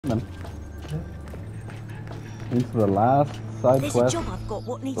Into the last side There's quest a job I've got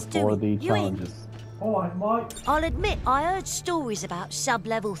what needs before doing. the You in? challenges. Alright, Mike. I'll admit I heard stories about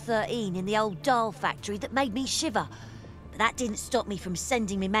sub-level 13 in the old doll factory that made me shiver. But that didn't stop me from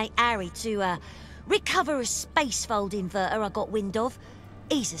sending me mate Harry to recover a spacefold inverter I got wind of.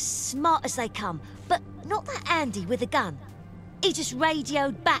 He's as smart as they come, but not that handy with a gun. He just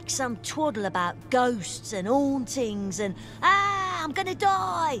radioed back some twaddle about ghosts and hauntings and, I'm gonna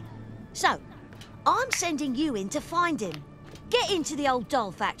die. So, I'm sending you in to find him. Get into the old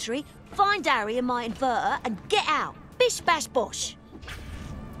doll factory, find Harry and my inverter, and get out. Bish bash bosh.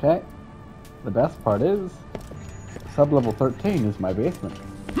 Okay. The best part is, sub-level 13 is my basement.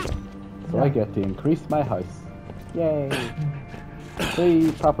 So I get to increase my house. Yay!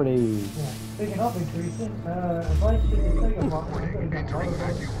 Free property! Yeah. Speaking of increasing, if I shoot the trigger button, I'm going to get all of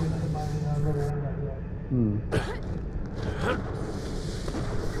those in my little window here.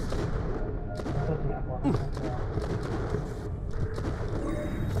 I thought you had one.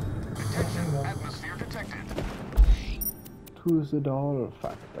 Atmosphere detected. To the doll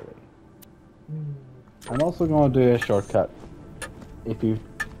factory. I'm also going to do a shortcut. If you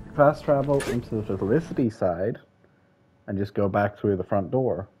fast travel into the Felicity side and just go back through the front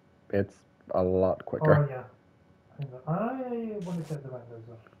door, it's a lot quicker. Oh yeah. I want to check the windows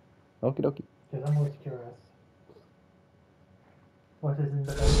though. Okie dokie. Because I'm always curious. What is in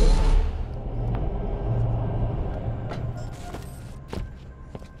the window?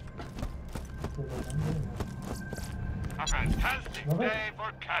 A fantastic day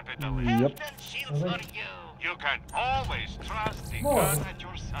for capital. Yep. Health and shield for you. You can always trust the Oh. gun at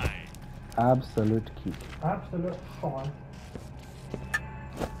your side. Absolute key. Absolute fun.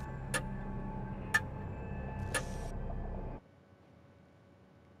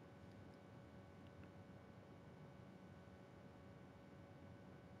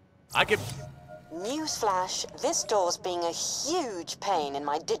 I can. Newsflash, this door's being a huge pain in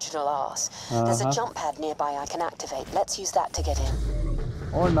my digital arse. There's a jump pad nearby I can activate. Let's use that to get in.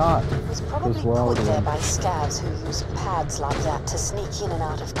 Or not. It was probably put there by scavs who use pads like that to sneak in and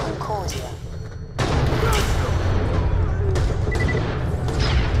out of Concordia.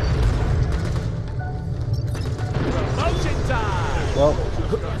 Promotion time! Well,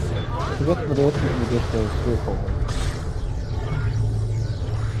 to get to the basement, we just go straightforward.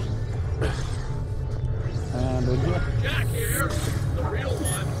 And in here. Jack here, the real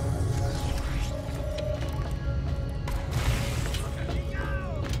one.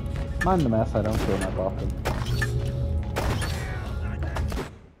 Mind the mess, I don't show up often.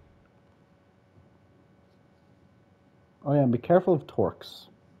 Oh yeah, and be careful of torques.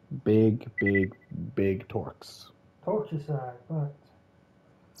 Big, big, big torques. Torches but...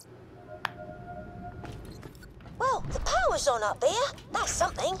 Well, the power's on up there. That's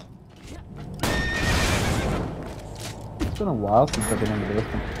something. It's been a while since I've been in the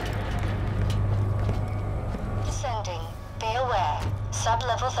basement. Descending. Be aware.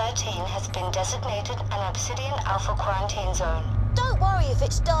 Sub-level 13 has been designated an Obsidian Alpha quarantine zone. Don't worry if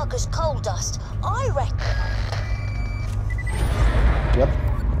it's dark as coal dust. I reckon. Yep.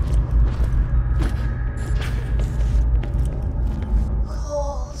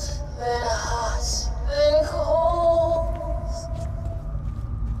 Cold. Then hot. Then cold.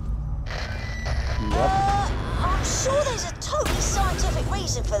 Yep. I'm sure there's a totally scientific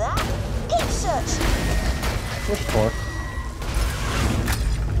reason for that. Keep searching. Which torque?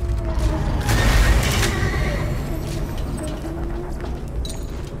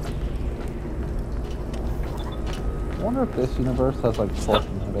 I wonder if this universe has like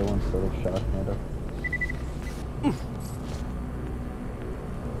Tornado instead of Sharknado.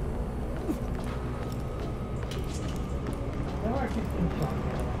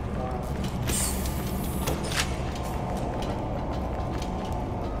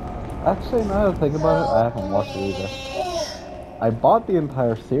 Actually, now that I think about it, I haven't watched it either. I bought the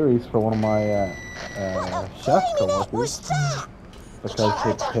entire series for one of my chef coworkers because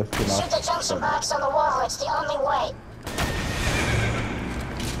it pissed him off. Shoot the junction box on the wall. It's the only way.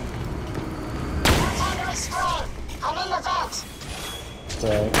 No time to explain. I'm in the vent.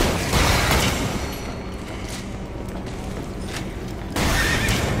 Right.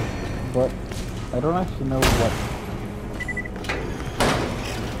 But I don't actually know what.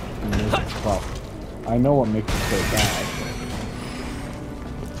 Well, I know what makes it so bad.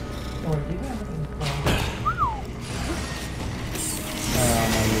 Or do you have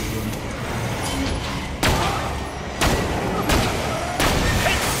anything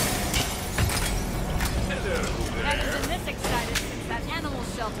Never been this excited since that animal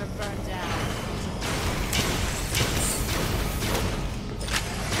shelter burned down.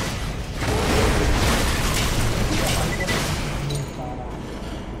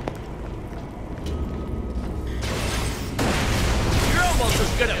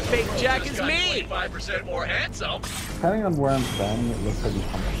 me! 25% more handsome. Depending on where I'm standing, it looks like he's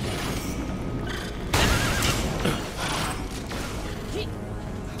punching me.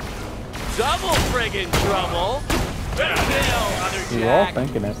 Double friggin' trouble! We're all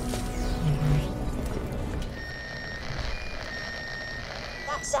thinking it.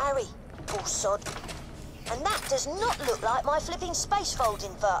 That's Harry, poor sod. And that does not look like my flipping spacefold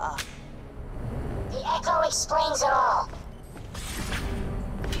inverter. The echo explains it all.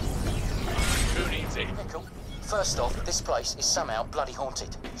 Who needs it? Nickel, first off, this place is somehow bloody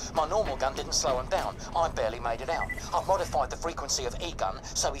haunted. My normal gun didn't slow him down. I barely made it out. I've modified the frequency of E-gun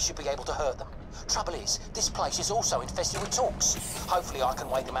so he should be able to hurt them. Trouble is, this place is also infested with Torks. Hopefully I can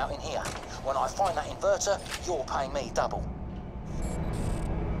wake them out in here. When I find that inverter, you're paying me double.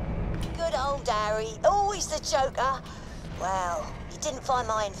 Good old Harry, always the joker. Well, you didn't find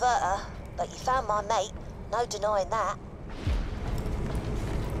my inverter, but you found my mate. No denying that.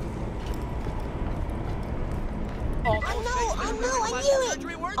 I knew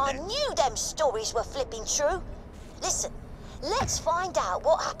it! I knew them stories were flipping true. Listen, let's find out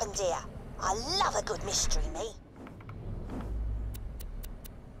what happened here. I love a good mystery, me.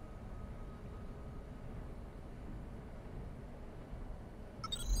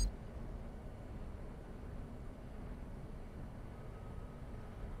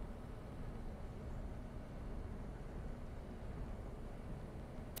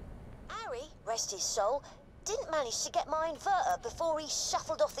 Harry, rest his soul, didn't manage to get my inverter before he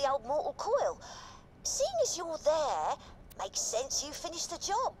shuffled off the old mortal coil. Seeing as you're there, makes sense you finished the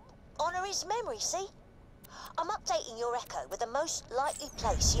job. Honour his memory, see? I'm updating your echo with the most likely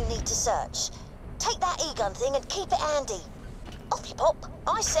place you need to search. Take that E-gun thing and keep it handy. Off you pop.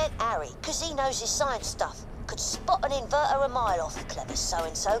 I sent Harry, because he knows his science stuff. Could spot an inverter a mile off, clever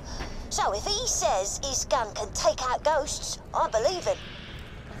so-and-so. So if he says his gun can take out ghosts, I believe him.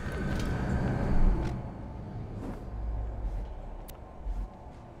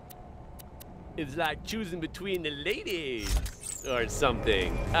 It's like choosing between the ladies or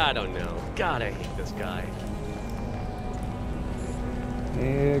something. I don't know. God, I hate this guy.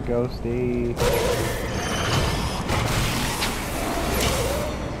 Here, Ghosty.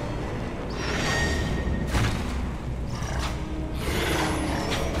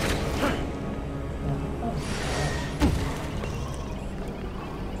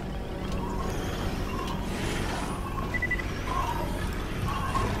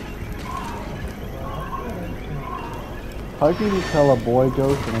 How can you tell a boy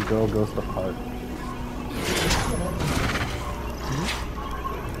ghost and a girl ghost apart?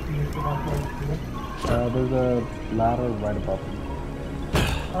 There's a ladder right above him.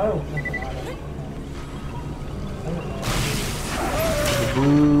 Oh,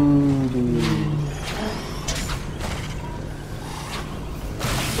 Booty.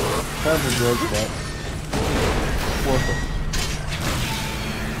 That's a good set. Worth it.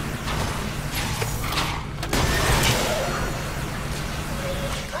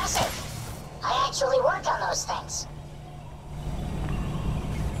 Actually work on those things.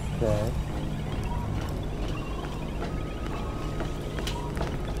 Okay.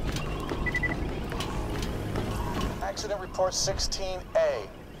 Accident report 16A.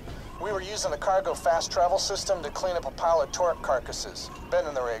 We were using the cargo fast travel system to clean up a pile of torque carcasses. Been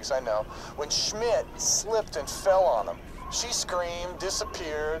in the rigs, I know. When Schmidt slipped and fell on them. She screamed,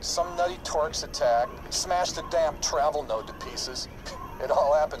 disappeared, some nutty Torks attacked, smashed the damn travel node to pieces. It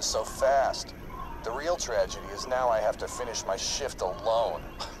all happened so fast. The real tragedy is now I have to finish my shift alone.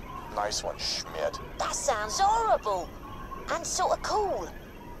 Nice one, Schmidt. That sounds horrible. And sort of cool.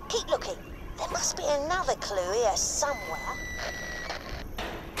 Keep looking. There must be another clue here somewhere.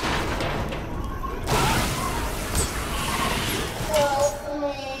 Help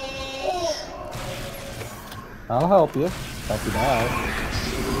me. I'll help you. Help you die.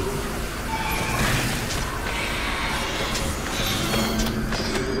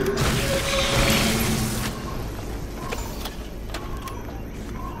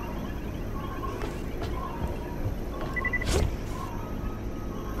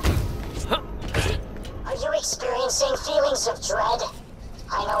 Are you experiencing feelings of dread?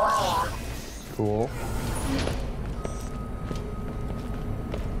 I know I am. Cool.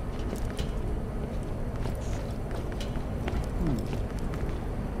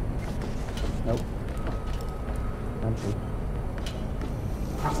 Nope. Empty.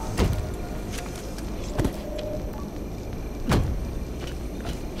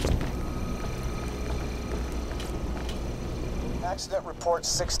 Accident report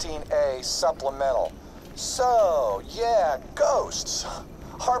 16A supplemental. So, yeah, ghosts.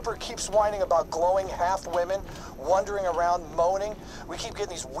 Harper keeps whining about glowing half women, wandering around moaning. We keep getting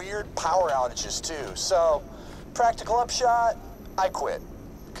these weird power outages too. So, practical upshot, I quit.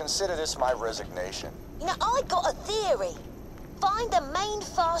 Consider this my resignation. You know, I got a theory. Find the main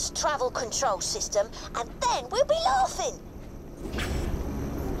fast travel control system, and then we'll be laughing.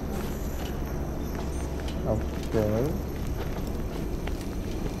 Okay.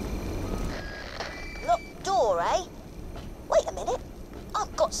 Locked door, eh? Wait a minute.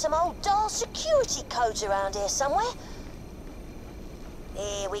 I've got some old dial security codes around here somewhere.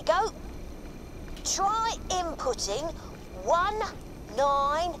 Here we go. Try inputting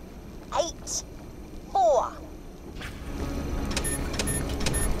 1984.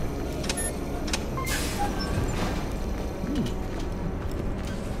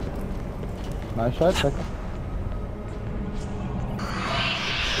 Nice shot, Becca.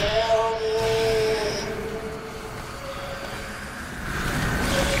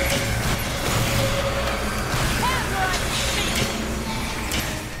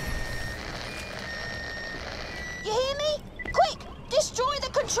 You hear me? Quick! Destroy the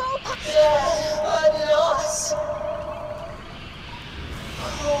control panel! I'm lost.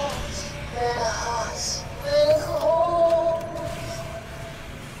 Cold and hot and cold.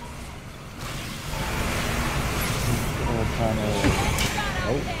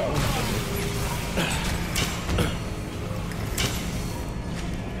 Oh, that was good.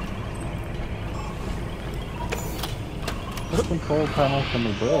 What control panel can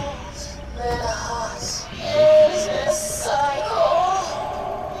we break? And hot is a cycle.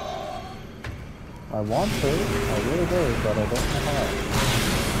 I want to, I really do, but I don't know how.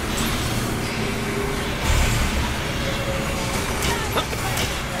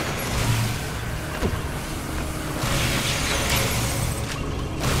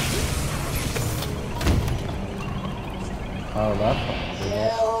 Oh, that's fun.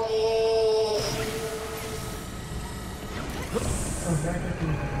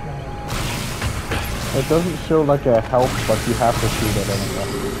 It doesn't show like a health, but you have to shoot it anyway.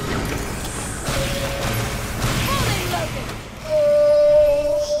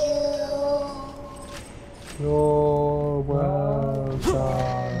 You're welcome.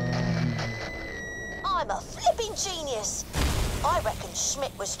 I'm a flipping genius. I reckon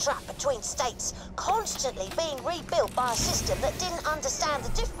Schmidt was trapped between states, constantly being rebuilt by a system that didn't understand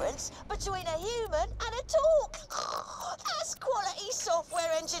the difference between a human and a talk. That's quality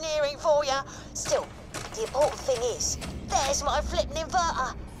software engineering for you. Still, the important thing is, there's my flipping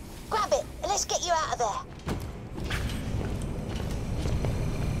inverter. Grab it and let's get you out of there.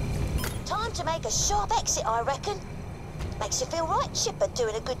 Time to make a sharp exit, I reckon. Makes you feel right, chipper,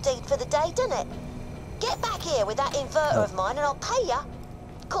 doing a good deed for the day, doesn't it? Get back here with that inverter of mine and I'll pay you.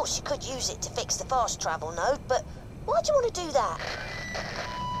 Of course, you could use it to fix the fast travel node, but why do you want to do that?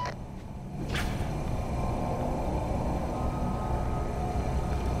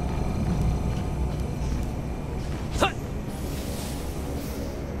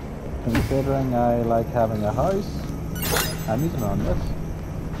 Considering I like having a house, I'm using on this.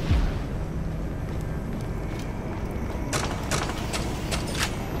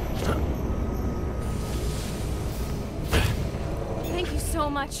 Thank you so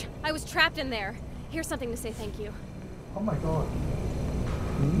much. I was trapped in there. Here's something to say thank you. Oh my god.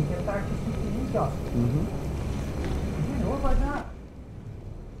 You get back to CCD stuff. Mm-hmm. Did you know about that?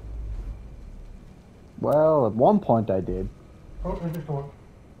 Well, at one point I did. Oh, there's a door.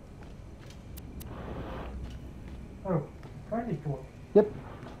 Oh, friendly door. Yep.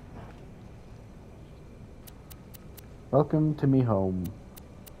 Welcome to me home,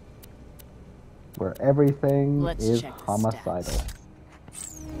 where everything is homicidal.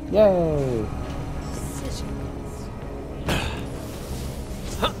 Yay!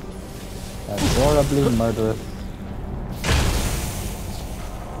 Adorably murderous.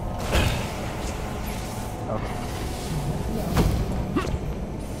 Okay.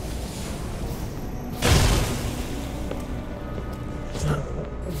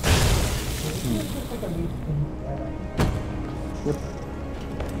 Yep.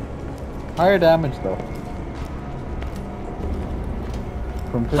 Higher damage though.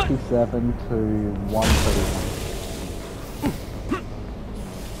 From 57 to 131.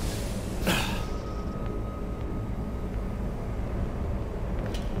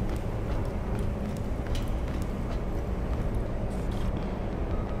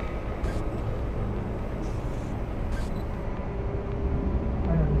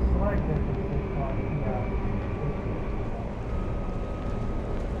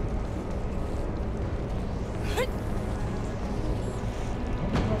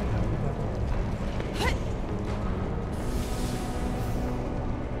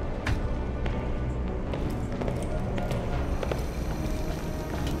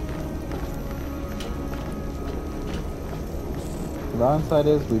 downside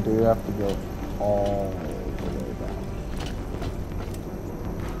is we do have to go all the way down.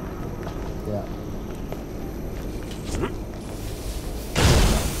 Yeah.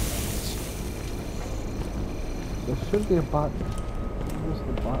 There should be a button. Where's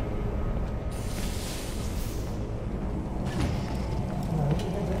the button?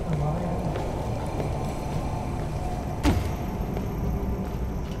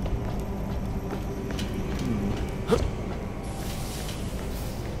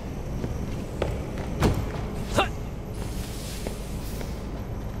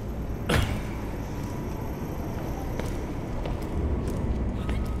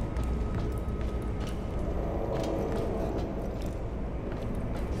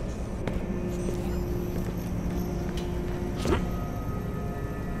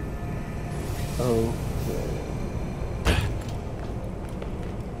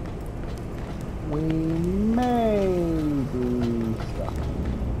 We may be stuck.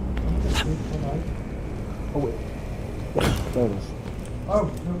 Oh wait. There it is.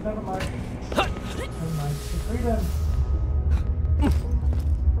 Oh, no, never mind. Never mind. Freedom.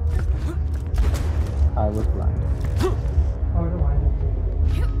 I was blind. Oh, no, I didn't.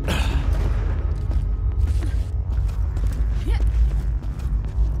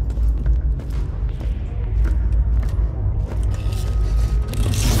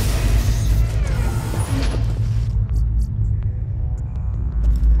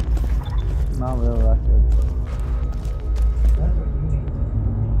 Not really that good. That's what you need.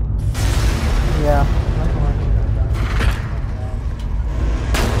 Yeah.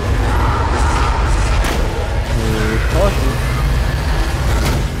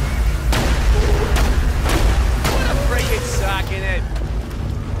 What a freaking sock in it!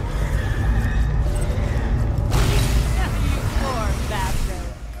 You poor bastard.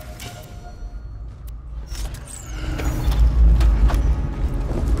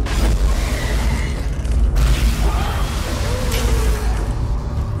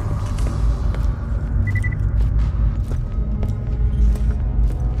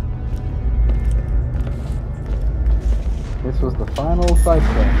 This was the final side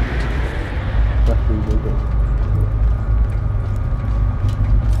quest that we will do.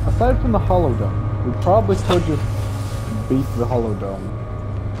 Aside from the Holodome, we probably could just beat the Holodome.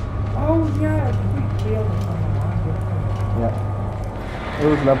 Oh, yeah, we failed it on the Yeah. It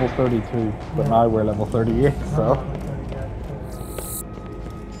was level 32, but now we're level 38, so...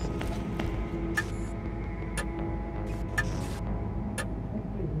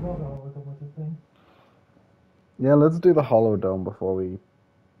 Yeah, let's do the Holodome before we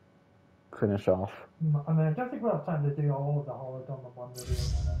finish off. I mean, I don't think we'll have time to do all of the Holodome in one video.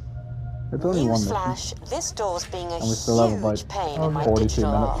 It's only one mission. Newsflash, this door's being a And we still have about huge pain in my 42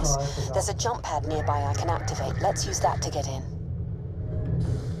 digital minutes. arse. There's a jump pad nearby I can activate. Let's use that to get in.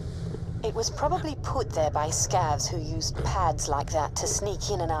 It was probably put there by scavs who used pads like that to sneak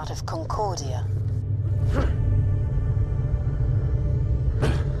in and out of Concordia.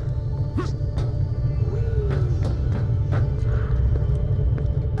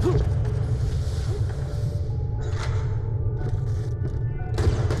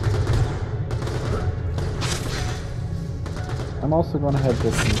 I'm also going to head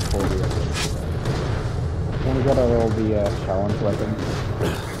to Concordia. When we got out all the challenge weapons.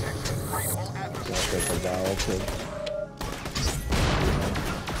 Take a while to...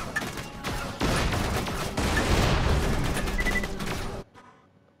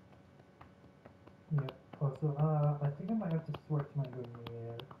 Yep. Also, I think I might have to switch my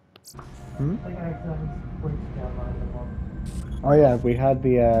grenade. I Hmm? think I accidentally switched down my other one. Oh yeah, we had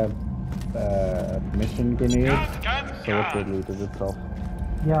the mission grenade, so it deleted itself.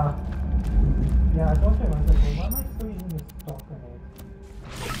 Yeah. Yeah, I don't think I was like, well, why am I still using this stock grenade?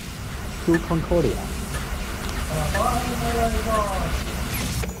 To Concordia. Oh my god!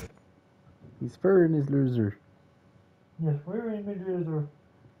 He's furring his loser. Yes, we're in the user.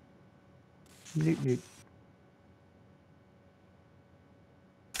 Loot loot.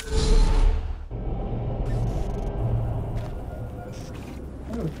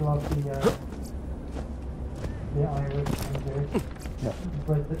 I would drop the Irish in there. Yeah.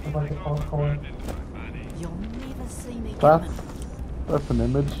 About the popcorn. You'll never see me That's an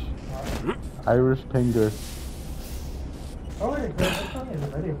image. Irish Pinger. Oh, wait, I saw you in the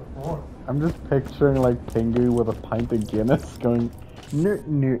video before. I'm just picturing like Pingu with a pint of Guinness going nert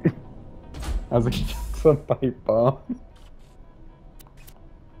nert as he chucks a pipe bomb.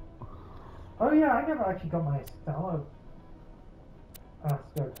 Oh yeah, I never actually got my Stella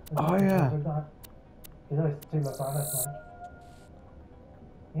Ascot. Oh yeah. Because I was too much on it, man.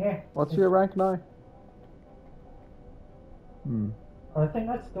 Yeah. What's your rank now? I think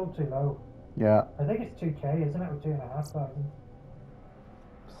that's still too low. Yeah. I think it's 2k, isn't it? Or 2,500.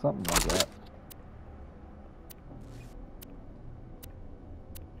 Something like that.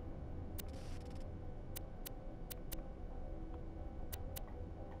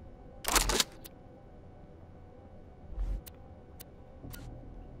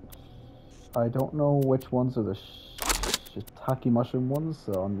 I don't know which ones are the shiitake mushroom ones,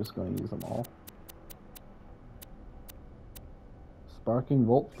 so I'm just going to use them all. Sparking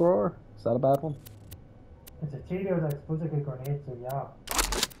Volt Thrower? Is that a bad one? It's a Cheeto that explodes like a grenade, so yeah.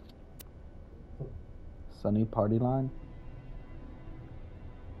 Sunny Party Line?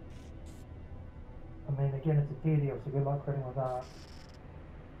 I mean, again, it's a Cheeto, so good luck critting with that.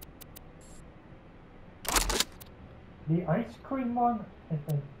 The ice cream one, I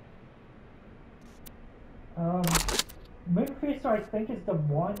think. Moonfacer, I think, is the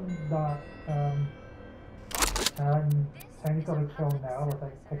one that technically kill now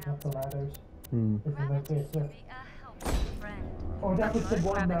without picking up the ladders. Is the Moonfacer. Oh, that was the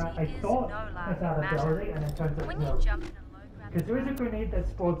one that I thought had that ability, and it turns out no. Because there is a grenade that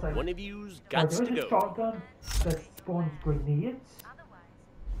spawns like. One of you's got to there is a go. shotgun that spawns grenades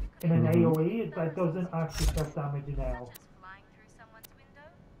in an AoE that doesn't actually self damage now.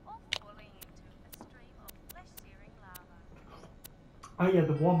 Oh yeah,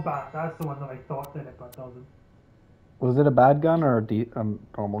 the one back. That's the one that I thought did it, but doesn't. Was it a bad gun or a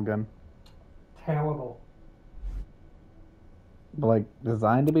normal gun? Terrible. But like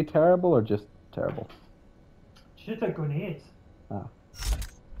designed to be terrible or just terrible? Shoot a grenade. Ah.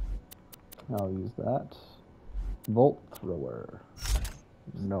 I'll use that. Volt Thrower.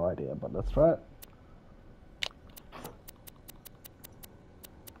 No idea, but let's try it.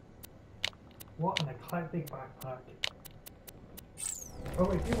 What an eclectic backpack. Oh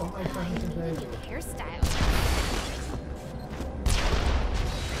wait, do you want my friends today? Hairstyle.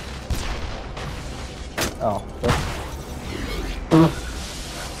 Oh.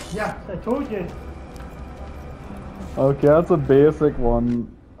 Yeah, I told you. Okay, that's a basic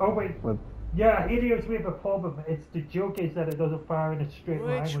one. Oh wait. Yeah, Helios, we have a problem. It's the joke is that it doesn't fire in a straight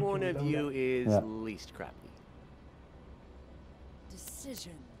line. Which one of you is Yeah. least crappy?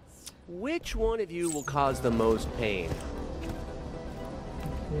 Decisions. Which one of you will cause the most pain?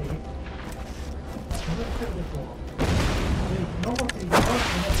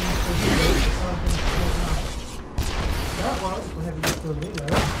 That was whenever you still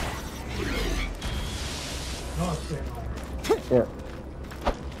reload. Not a straight line. Yeah.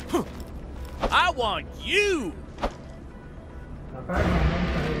 I want you!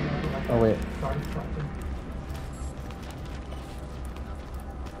 Oh wait.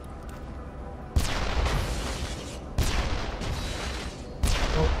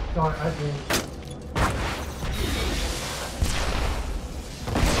 Oh, sorry, I did.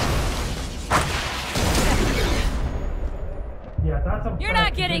 Yeah, that's a. You're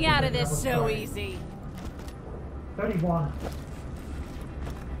not getting out of this so easy. 31.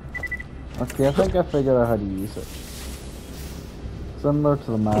 Okay, I think I figured out how to use it. Similar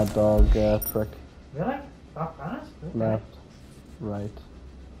to the Mad Dog trick. Really? That fast? Okay. Left, right,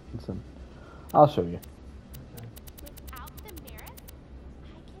 and some. I'll show you. Without the mirror, I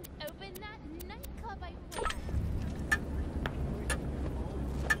can open that nightclub I want.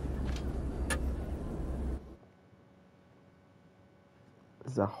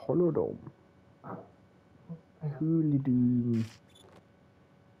 The Holodome. Hoolidoo.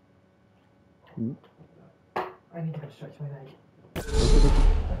 I need to go stretch my leg.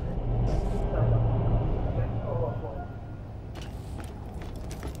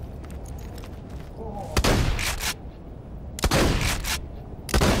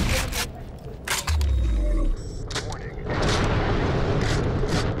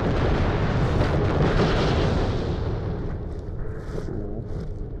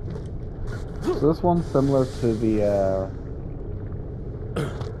 So this one's similar to the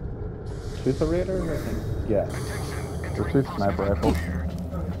Tooth Raider, I think. Yeah. The Tooth Sniper Rifle.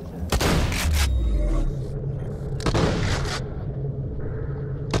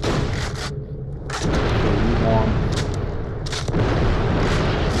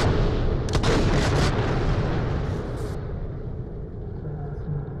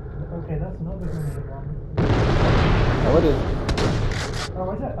 Okay, that's another grenade one. Oh, it is.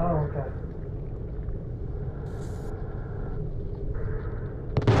 Oh, is it? Oh, okay.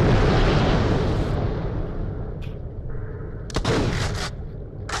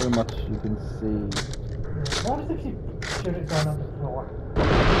 Pretty much you can see. What if you shoot it down on the floor?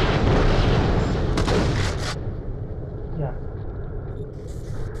 Yeah.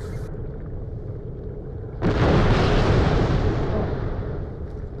 Oh.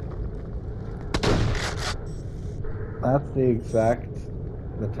 That's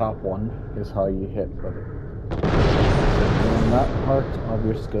the top one is how you hit with it. And that part of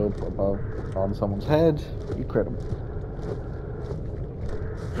your scope above on someone's head, you crit them.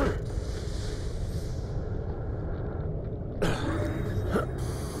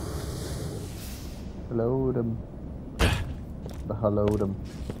 Hello them. The hello them.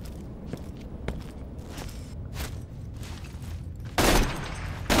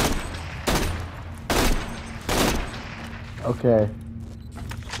 Okay,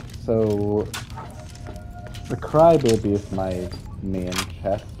 so the crybaby is my main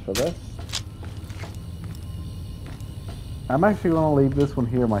chest for this. I'm actually going to leave this one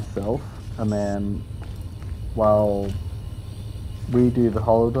here myself, and then while we do the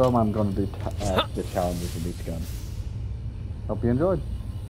holodome, I'm going to do the challenges of each gun. Hope you enjoyed.